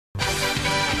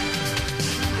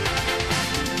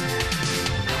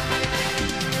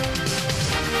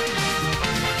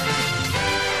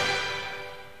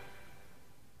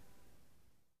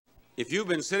If you've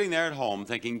been sitting there at home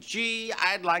thinking, gee,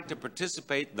 I'd like to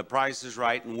participate in The Price is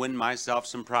Right and win myself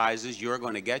some prizes, you're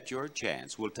going to get your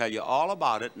chance. We'll tell you all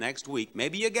about it next week.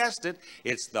 Maybe you guessed it.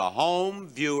 It's the Home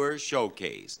Viewer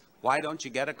Showcase. Why don't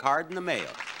you get a card in the mail?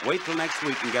 Wait till next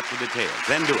week and get the details.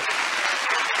 Then do it.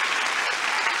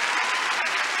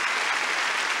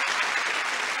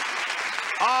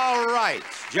 All right,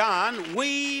 John,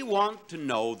 we want to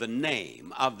know the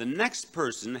name of the next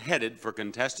person headed for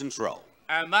Contestants Row.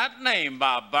 And that name,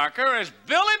 Bob Barker, is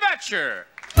Billy Betcher.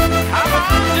 Come on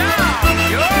down.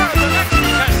 You're the next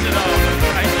contestant on The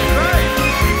Price is Right.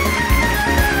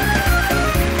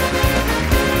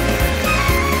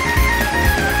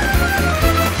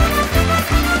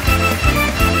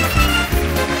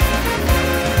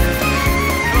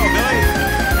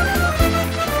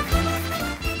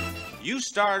 You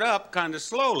start up kind of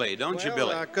slowly, don't you,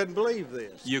 Billy? I couldn't believe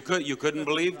this. You couldn't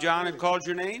believe John had called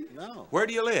your name? No. Where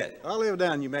do you live? I live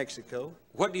down in New Mexico.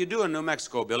 What do you do in New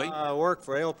Mexico, Billy? I work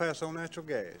for El Paso Natural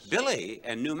Gas. Billy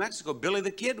and New Mexico. Billy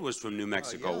the Kid was from New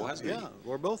Mexico, wasn't he? Yeah,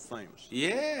 we're both famous.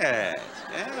 Yes,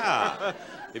 yeah.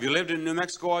 Have you lived in New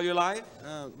Mexico all your life?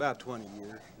 About 20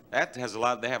 years. That has a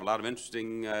lot. They have a lot of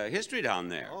interesting history down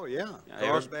there. Oh, yeah.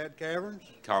 Carlsbad Caverns.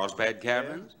 Carlsbad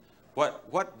Caverns.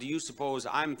 What do you suppose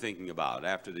I'm thinking about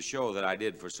after the show that I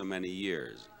did for so many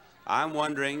years? I'm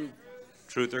wondering,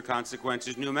 Truth or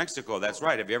Consequences, New Mexico. That's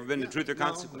right. Have you ever been to Truth or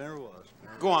Consequences? No, never was.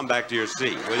 Go on back to your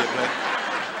seat, will you, please?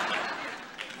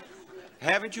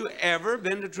 Haven't you ever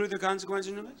been to Truth or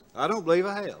Consequences, New Mexico? I don't believe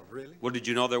I have, really. Well, did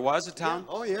you know there was a town?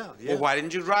 Yeah. Oh, yeah. Well, why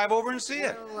didn't you drive over and see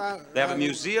it? Well, They have a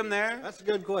museum there. That's a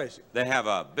good question. They have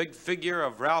a big figure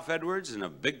of Ralph Edwards and a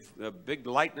big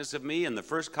likeness of me in the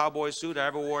first cowboy suit I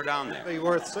ever wore down there. It'd be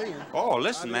worth seeing. Oh,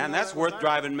 listen, man, that's worth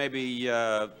driving maybe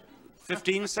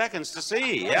 15 seconds to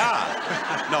see.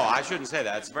 Yeah. No, I shouldn't say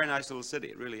that. It's a very nice little city.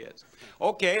 It really is.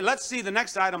 Okay, let's see the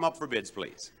next item up for bids,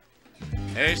 please.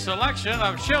 A selection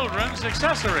of children's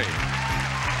accessories.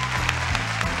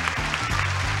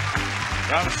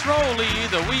 From Strolley,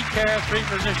 the We Care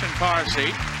 3-position car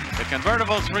seat, the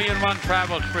convertible 3-in-1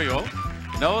 travel trio,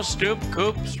 no stoop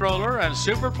coupe stroller, and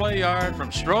super play yard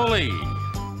from Strolley.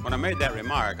 When I made that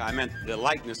remark, I meant the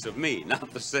likeness of me,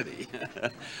 not the city.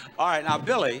 All right, now,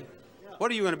 Billy,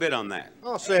 what are you going to bid on that?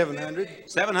 Oh,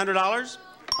 $700. $700?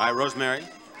 All right, Rosemary?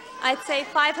 I'd say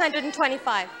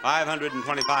 $525.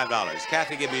 $525.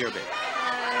 Kathy, give me your bid.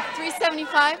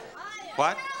 $375.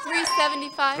 What?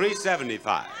 $375.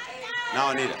 $375.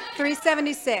 Now, Anita.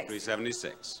 $376.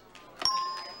 $376.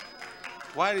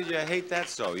 Why did you hate that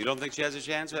so? You don't think she has a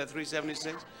chance at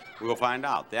 $376? We'll find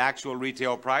out. The actual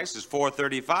retail price is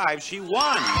 $435. She won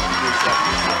 $376.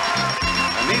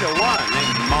 Anita won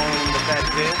and moaned at that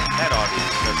bid. That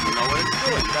audience doesn't know what it's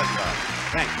doing, does it?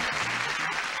 Thank you.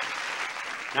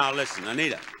 Now listen,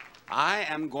 Anita, I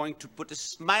am going to put a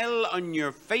smile on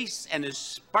your face and a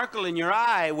sparkle in your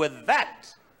eye with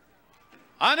that.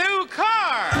 A new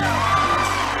car!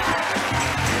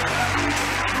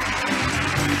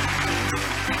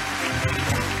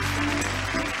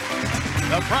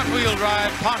 The front-wheel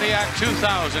drive Pontiac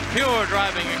 2000, pure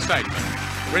driving excitement.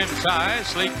 Rim size,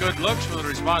 sleek good looks with a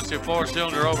responsive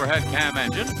 4-cylinder overhead cam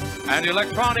engine and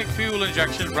electronic fuel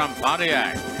injection from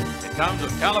Pontiac. It comes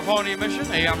with California emission,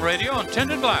 AM radio, and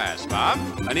tinted glass, Bob.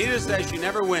 Anita says she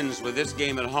never wins with this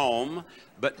game at home,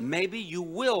 but maybe you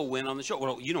will win on the show.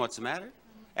 Well, you know what's the matter?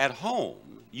 At home,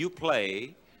 you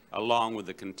play along with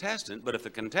the contestant, but if the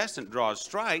contestant draws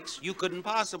strikes, you couldn't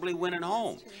possibly win at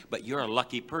home. But you're a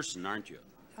lucky person, aren't you?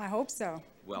 I hope so.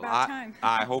 Well, About time.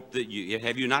 I hope that you...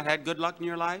 Have you not had good luck in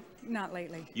your life? Not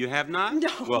lately. You have not? No.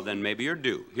 Well, then maybe you're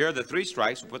due. Here are the 3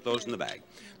 strikes. We'll put those in the bag.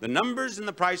 The numbers in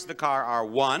the price of the car are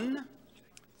 1,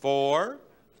 4,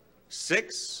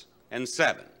 6, and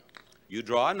 7. You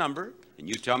draw a number, and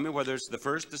you tell me whether it's the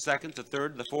first, the second, the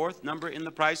third, the fourth number in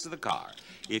the price of the car.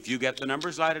 If you get the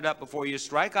numbers lighted up before you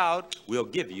strike out, we'll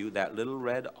give you that little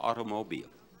red automobile.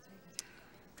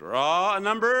 Draw a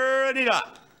number, Anita.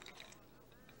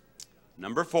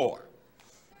 Number 4.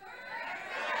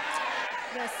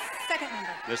 The second number.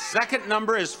 The second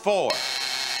number is 4.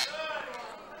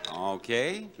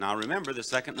 Okay, now remember the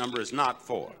second number is not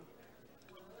 4.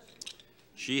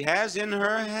 She has in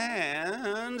her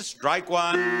hand strike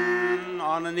 1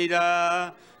 on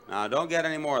Anita. Now don't get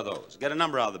any more of those. Get a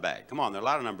number out of the bag. Come on, there are a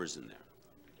lot of numbers in there.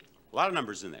 A lot of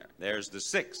numbers in there. There's the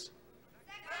 6.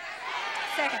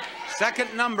 Second.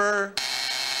 Second number.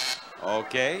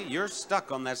 Okay, you're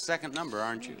stuck on that second number,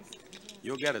 aren't you?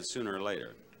 You'll get it sooner or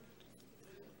later.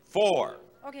 4.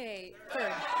 Okay,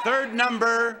 third. Third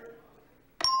number.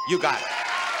 You got it.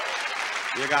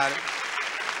 You got it.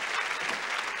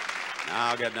 Now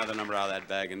I'll get another number out of that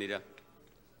bag, Anita.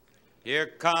 Here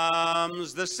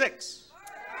comes the 6.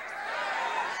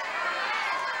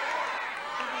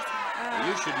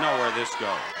 You should know where this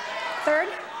goes. Third.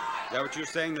 Is that what you're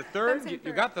saying? The third? saying You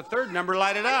third. got the third number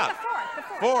lighted up. The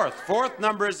fourth. Fourth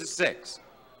number is the 6.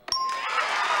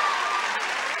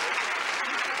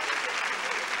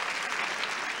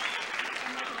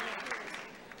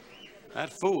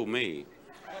 That fooled me.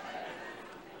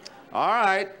 All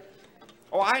right.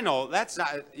 Oh, I know. That's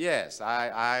not. Yes,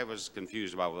 I was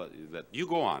confused about that. You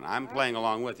go on. I'm playing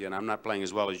along with you, and I'm not playing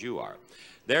as well as you are.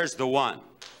 There's the 1.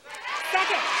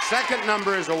 Second. Second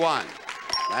number is a 1.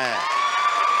 There.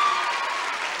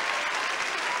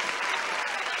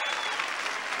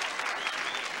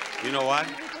 You know what?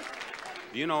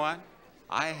 You know what?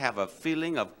 I have a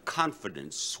feeling of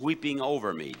confidence sweeping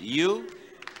over me. Do you?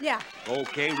 Yeah.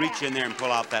 Okay, reach in there and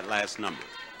pull out that last number.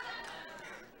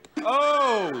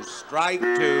 Oh, strike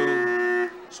 2.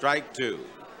 Strike 2.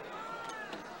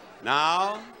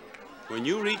 Now, when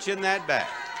you reach in that bag,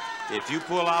 if you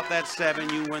pull out that 7,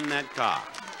 you win that car.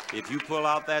 If you pull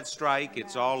out that strike,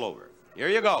 it's all over. Here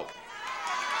you go.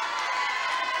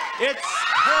 It's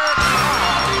her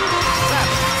car.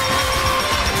 7.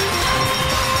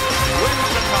 Wins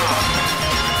the car.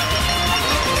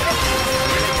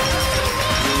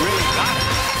 You really got it.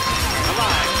 Come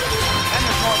on. And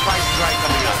there's more Price is Right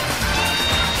coming up.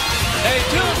 Stay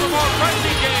tuned for more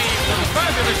pricey games and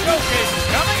fabulous showcases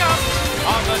coming up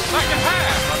on the second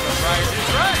half of The Price is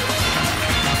Right.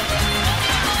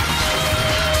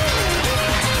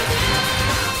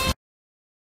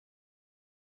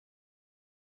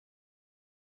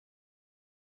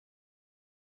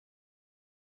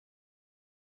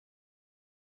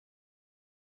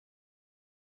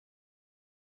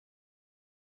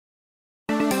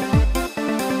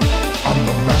 I'm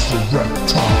the master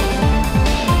reptile.